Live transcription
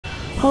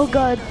Oh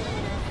god.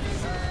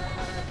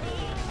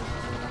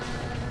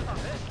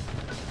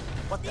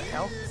 What the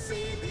hell?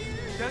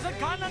 There's a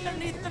gun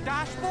underneath the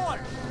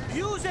dashboard.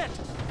 Use it.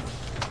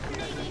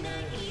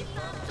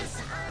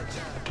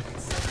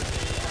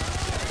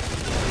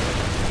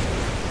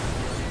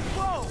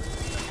 Whoa!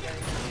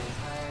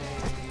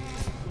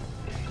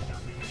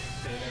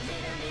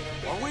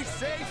 Are we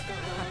safe?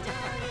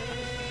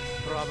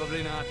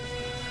 Probably not.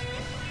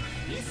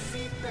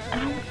 I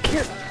don't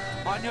care.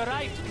 On your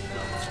right.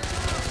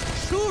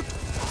 Shoot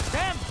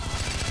them.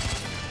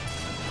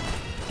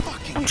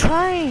 I'm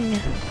trying.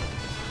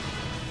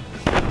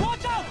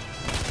 Watch out!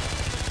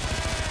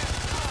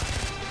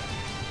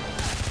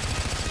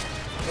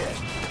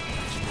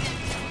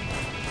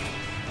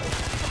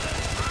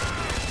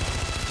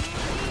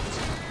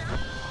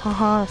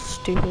 Haha,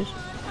 stupid.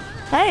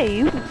 Hey,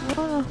 you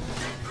wanna...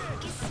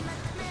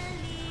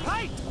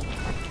 Right!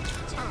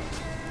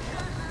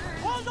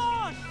 Hold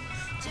on!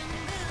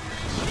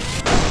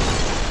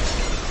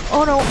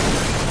 Oh no.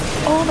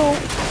 Oh no.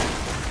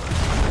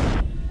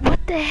 What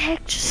the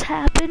heck just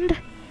happened?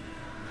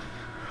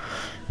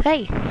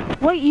 Hey,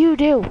 what you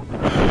do?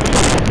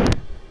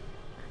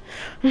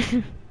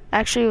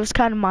 Actually, it was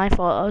kind of my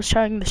fault. I was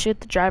trying to shoot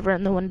the driver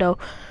in the window.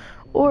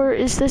 Or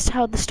is this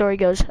how the story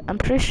goes? I'm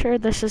pretty sure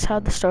this is how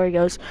the story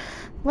goes.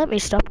 Let me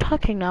stop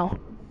talking now.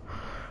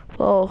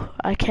 Well,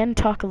 I can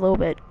talk a little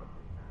bit.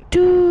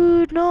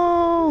 Dude,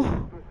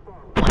 no!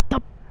 What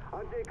the...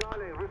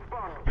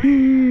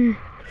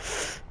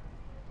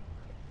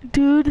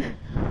 Dude.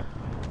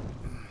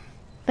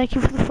 Thank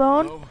you for the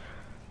phone. Hello?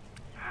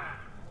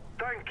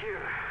 Thank you.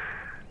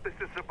 This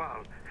is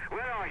Sabal.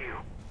 Where are you?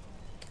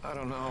 I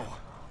don't know.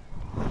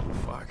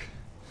 Fuck.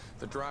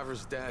 The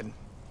driver's dead.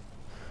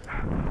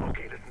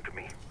 Okay, listen to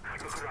me.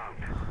 Look around.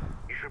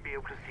 You should be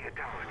able to see a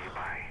tower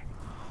nearby.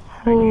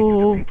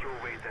 Oh. Make your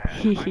way there.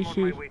 I'm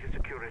on my way to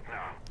secure it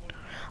now.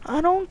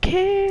 I don't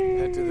care.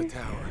 Head to the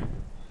tower.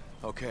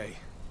 Okay.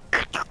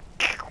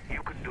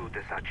 You can do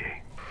this,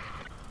 Ajay.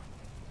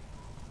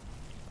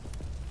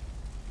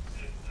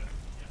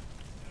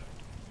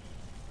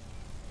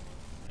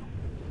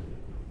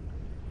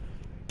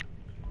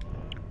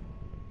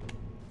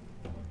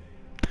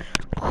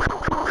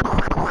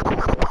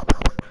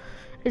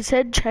 It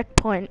said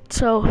checkpoint,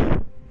 so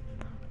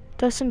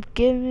doesn't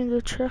give me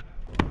the check.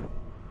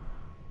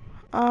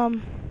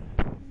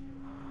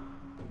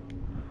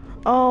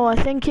 Oh, I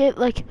think it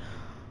like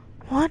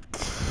what?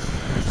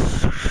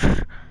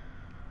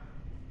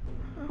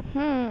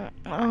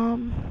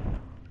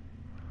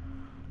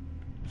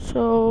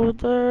 So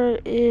there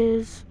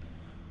is.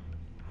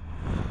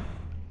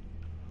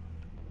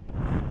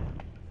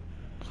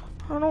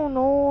 I don't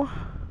know.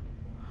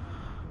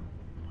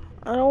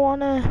 I don't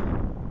wanna.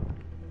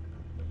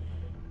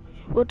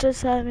 What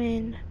does that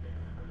mean?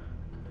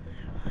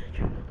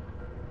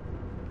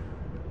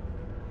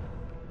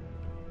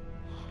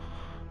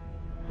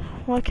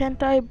 Why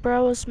can't I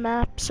browse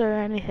maps or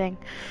anything?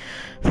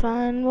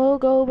 Fine, we'll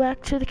go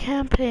back to the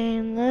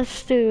campaign.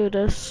 Let's do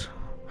this.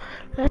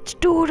 Let's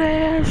do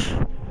this!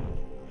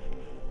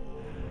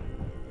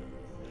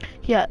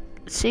 Yeah,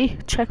 see?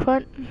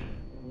 Checkpoint.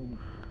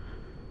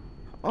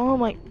 Oh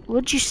my,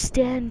 would you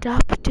stand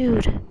up,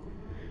 dude?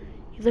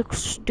 You look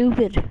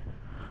stupid.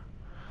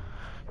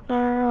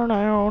 No,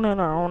 no, no,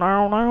 no,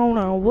 no, no,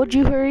 no. Would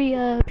you hurry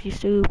up, you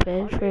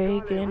stupid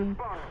freaking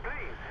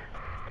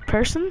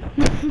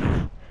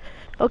person?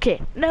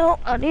 Okay, no,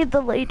 I need to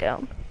lay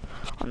down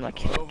on my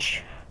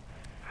couch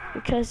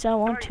because I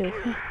want to.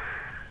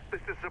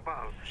 This is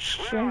Sabal.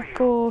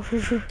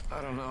 Shinko.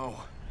 I don't know.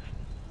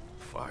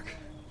 Fuck.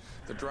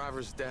 The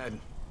driver's dead.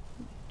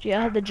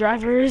 Yeah, the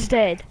driver is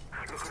dead.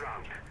 Look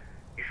around.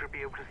 You should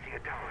be able to see a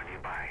tower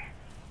nearby.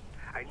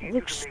 I need It you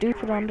looks to make your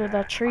stupid way under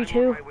there. that tree I'm on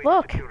too. my way to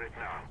Look, secure it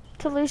now.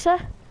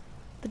 Talisa,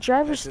 the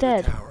driver's Head to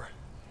dead. the tower.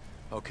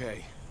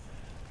 Okay.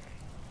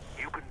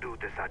 You can do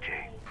this,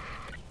 Ajay.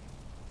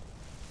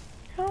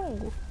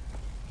 No.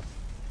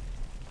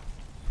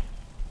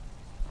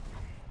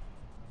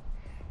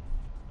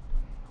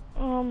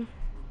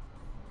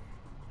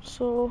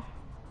 So.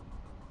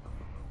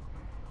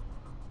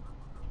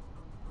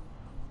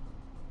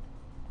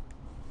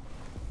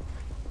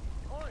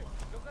 Oi,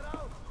 look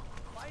around.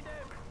 Find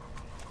him.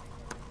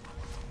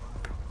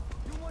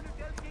 You want to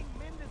tell King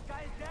Min this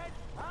guy is dead?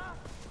 Huh?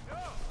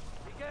 No.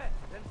 Okay,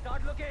 then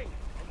start looking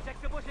and check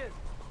the bushes.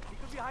 He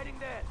could be hiding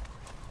there.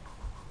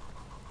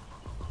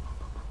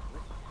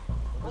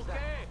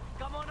 Okay,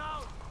 come on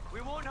out. We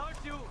won't hurt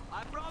you.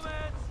 I promise.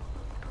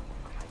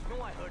 I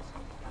know I hurt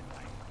you that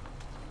time.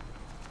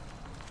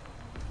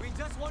 We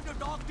just want to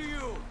talk to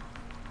you.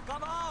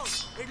 Come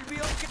out. It'll be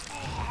okay.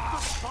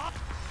 Stop.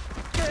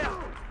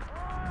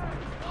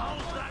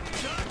 How's that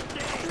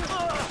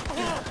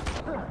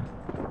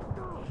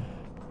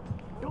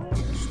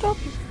Stop.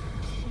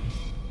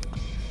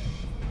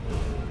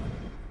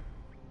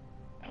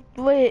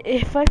 Wait,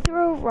 if I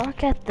throw a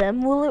rock at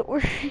them, will it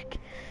work?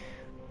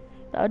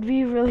 That would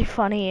be really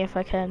funny if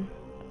I can.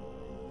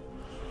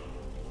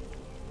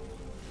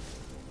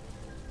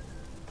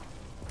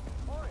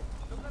 Oi,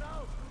 look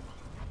around.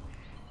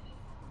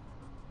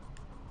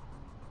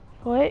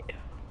 Wait.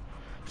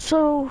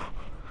 So,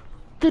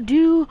 the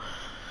dude,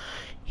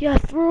 yeah,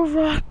 throw a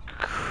rock.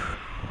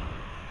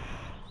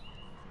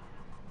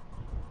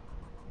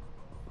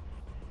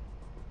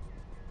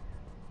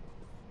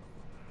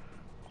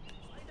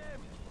 Find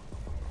him.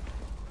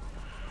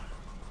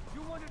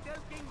 You want to tell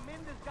King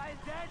Min this guy is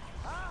dead?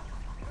 Huh?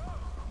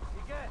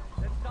 Okay,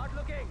 then start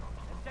looking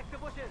and check the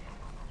bushes.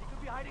 He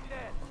could be hiding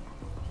there.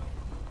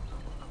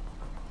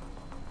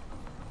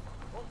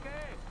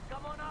 Okay,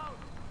 come on out.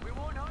 We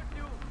won't hurt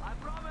you. I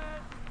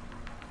promise.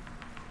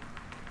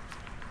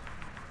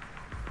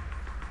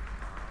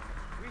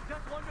 We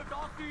just want to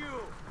talk to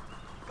you.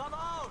 Come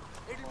out.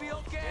 It'll be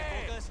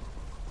okay. Stay focused.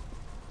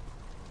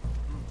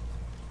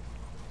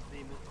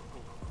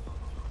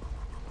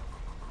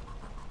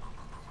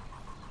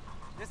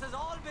 This has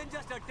all been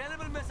just a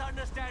terrible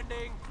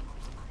misunderstanding.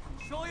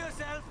 Show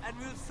yourself and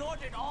we'll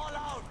sort it all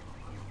out.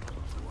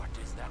 What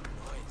is that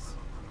noise?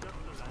 Just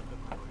a random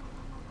noise.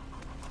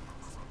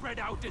 Spread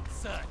out and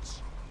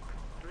search.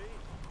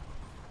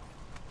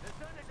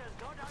 Listen, it does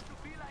not have to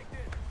be like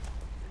this.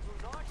 You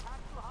do not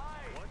have to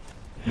hide. What?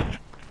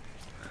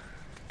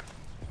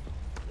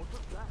 What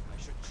was that? I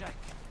should check.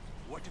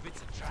 What if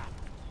it's a trap?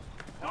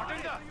 Not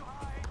in there. You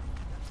hide.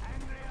 The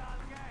angrier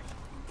I'll get.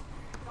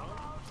 Come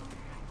out and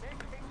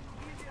make things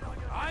easier on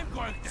yourself. I'm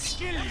going to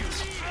kill you!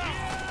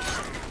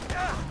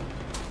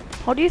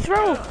 How do you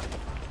throw?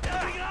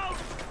 Getting out!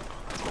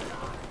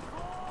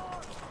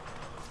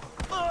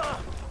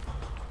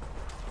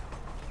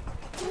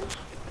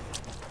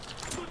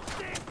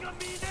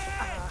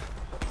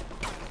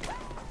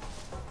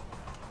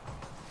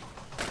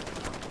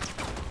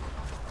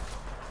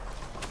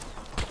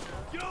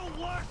 You're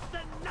worse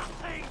than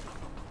nothing!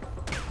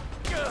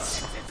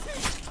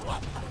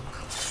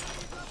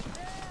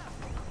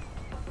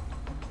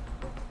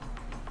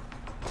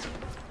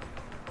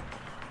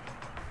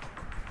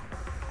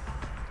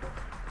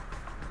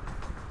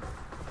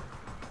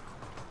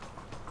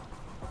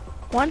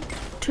 One,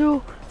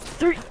 two,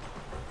 three.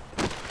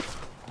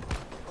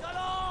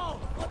 Chalo!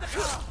 On the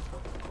car!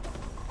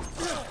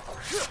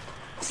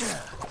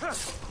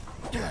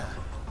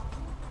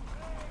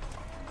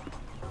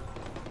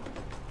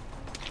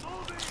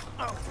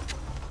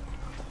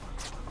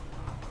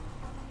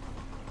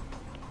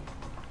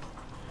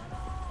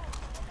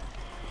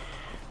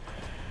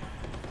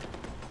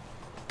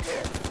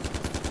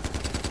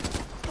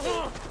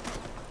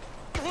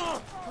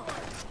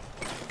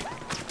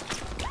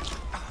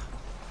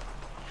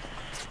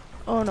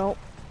 Oh no.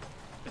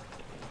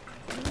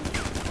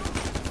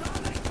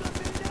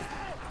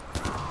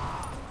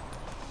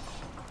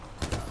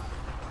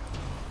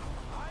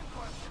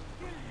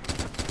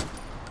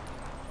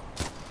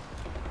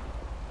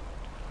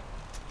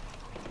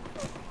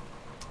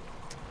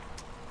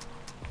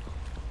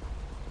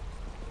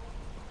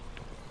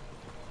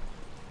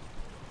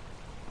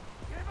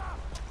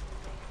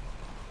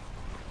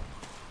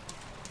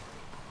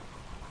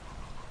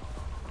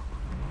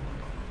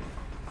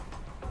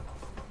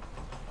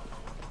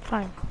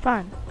 Fine,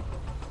 fine.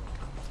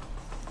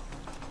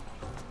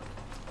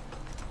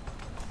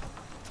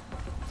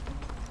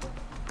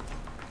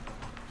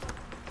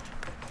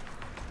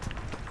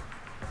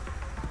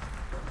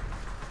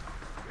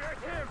 Get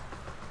him!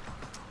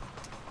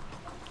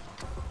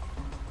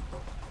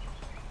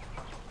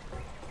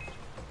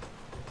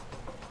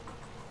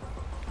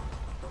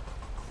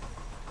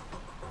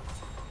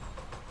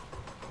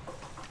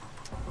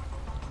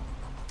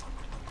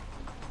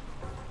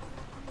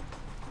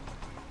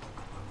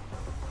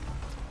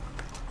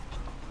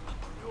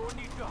 You don't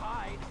need to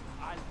hide.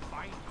 I'll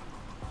find you.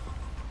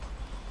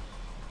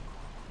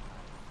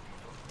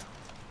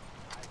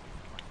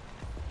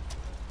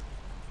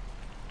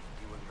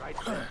 He was right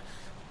there.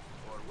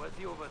 Or was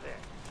he over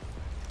there?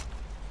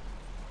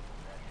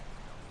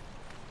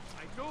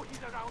 I know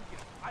he's around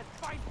here. I'll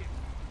find him.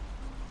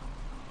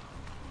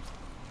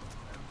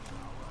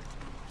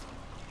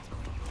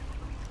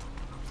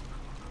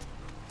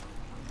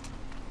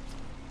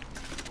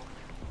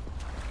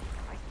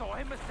 I saw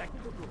him a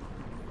second ago.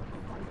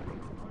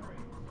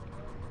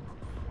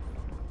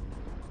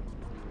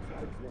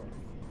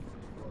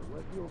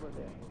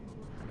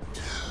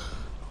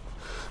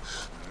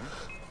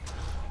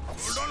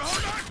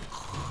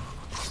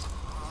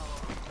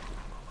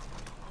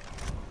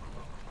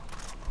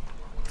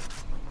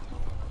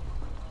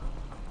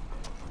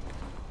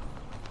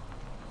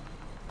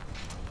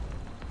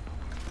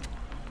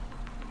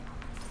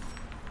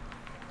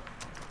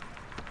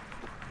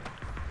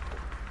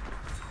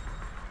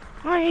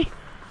 I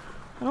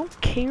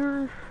don't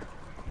care.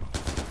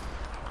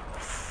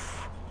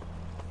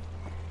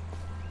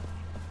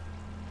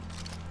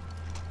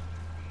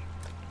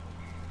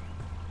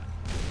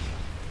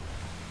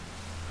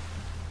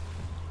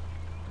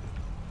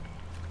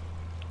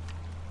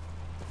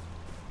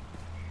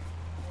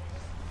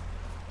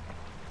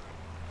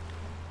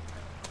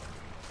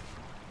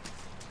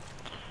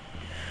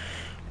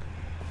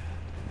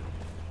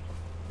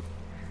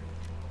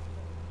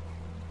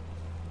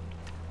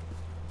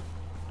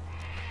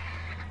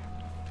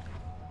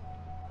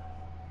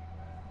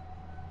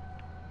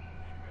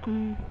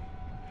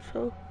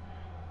 So.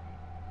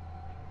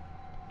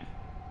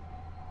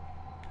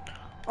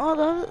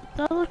 Oh,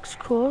 that looks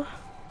cool.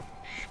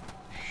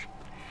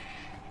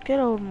 Get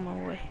out of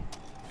my way.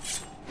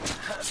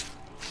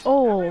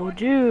 Oh,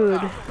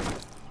 dude.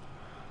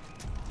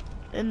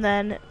 And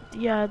then,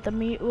 yeah, the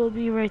meat will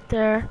be right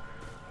there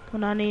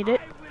when I need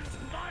it.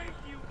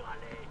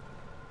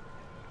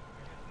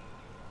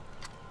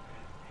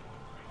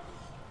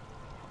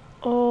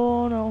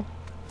 Oh, no.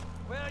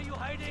 Where are you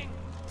hiding?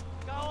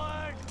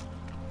 Coward!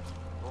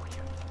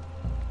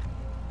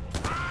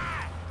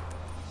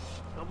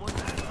 Someone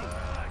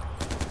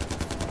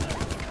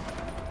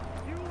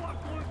you are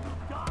going to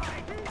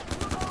die!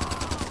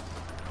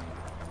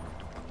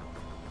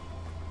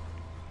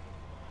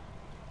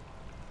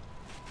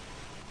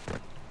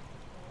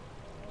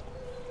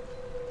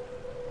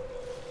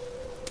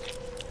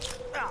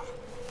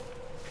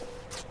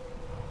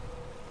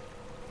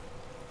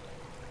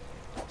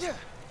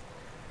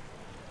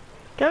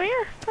 Come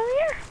here, come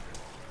here.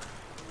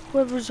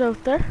 Whoever's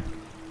out there.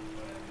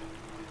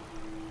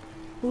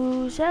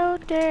 Who's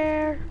out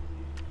there?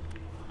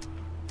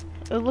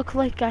 It looked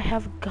like I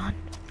have a gun.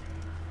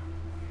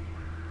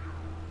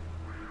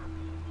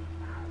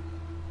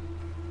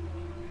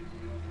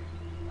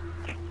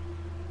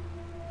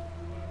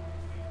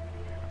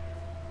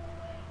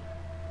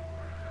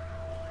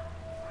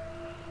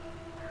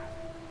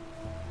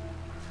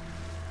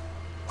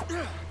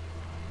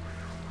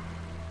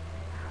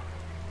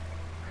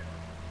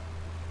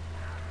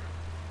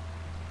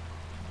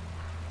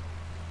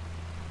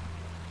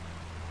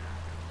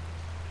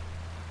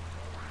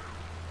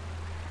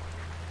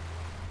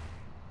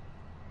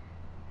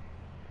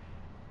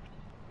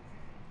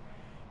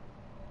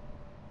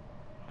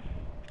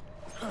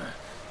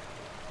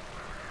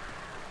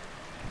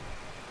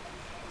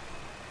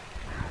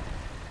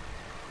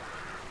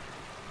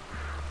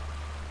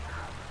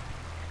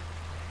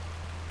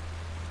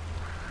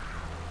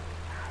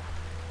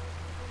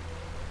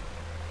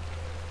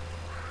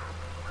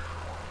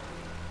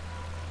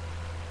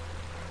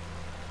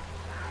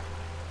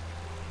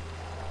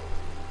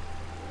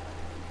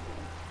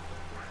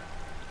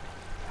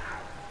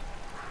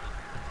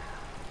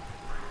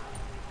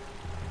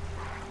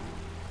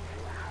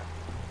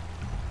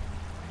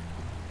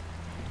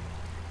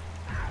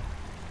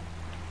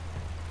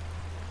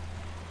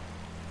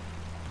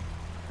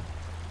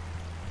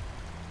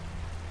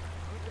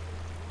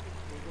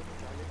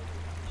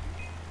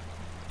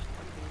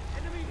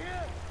 Enemy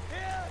here!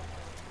 Here!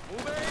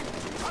 Moving!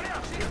 Hurry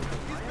up! He's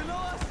below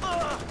us!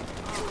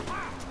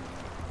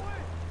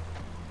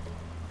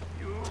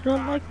 I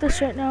don't like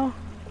this right now.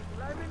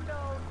 Climbing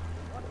down!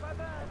 Watch my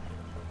back!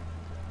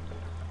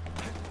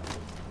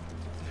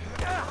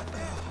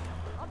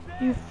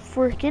 You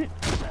freaking.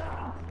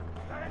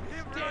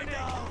 Stay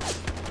down!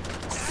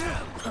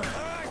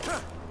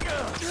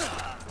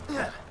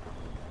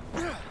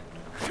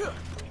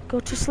 Go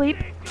to sleep.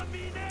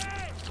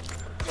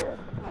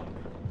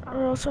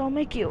 Or else I'll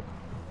make you.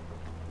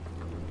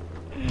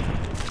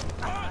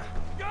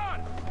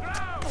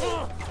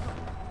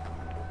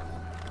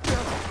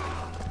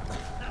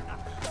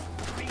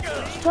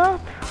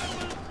 Stop.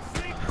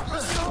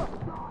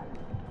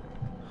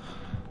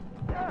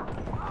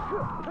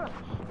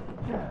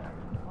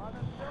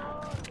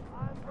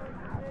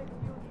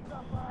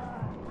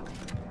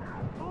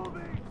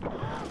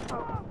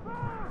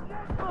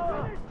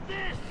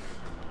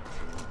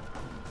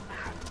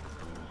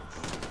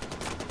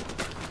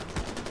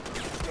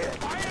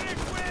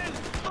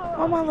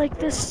 Why am I like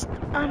this?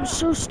 I'm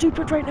so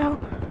stupid right now.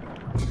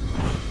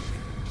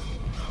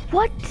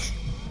 What?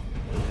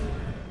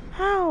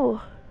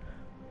 How?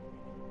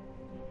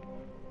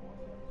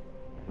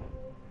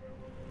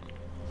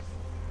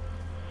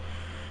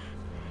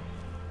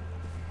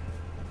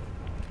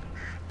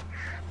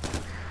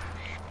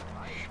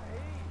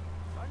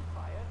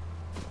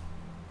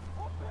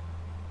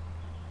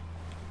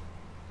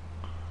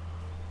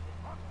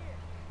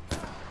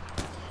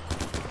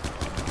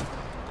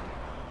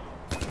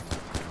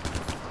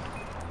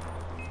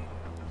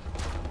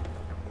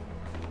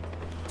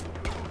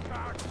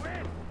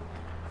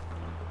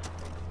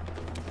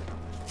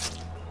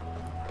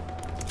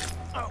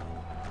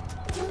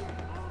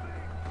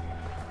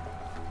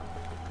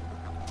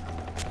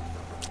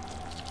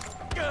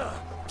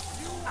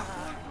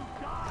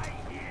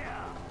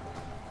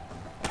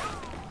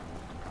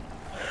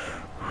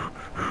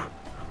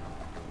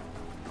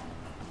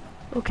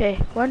 Okay,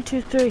 1,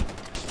 2, 3.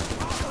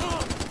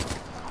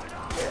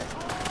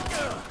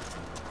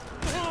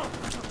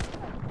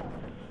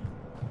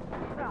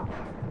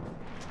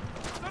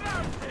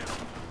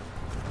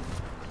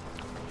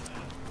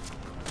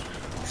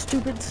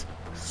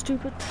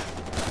 Stupid.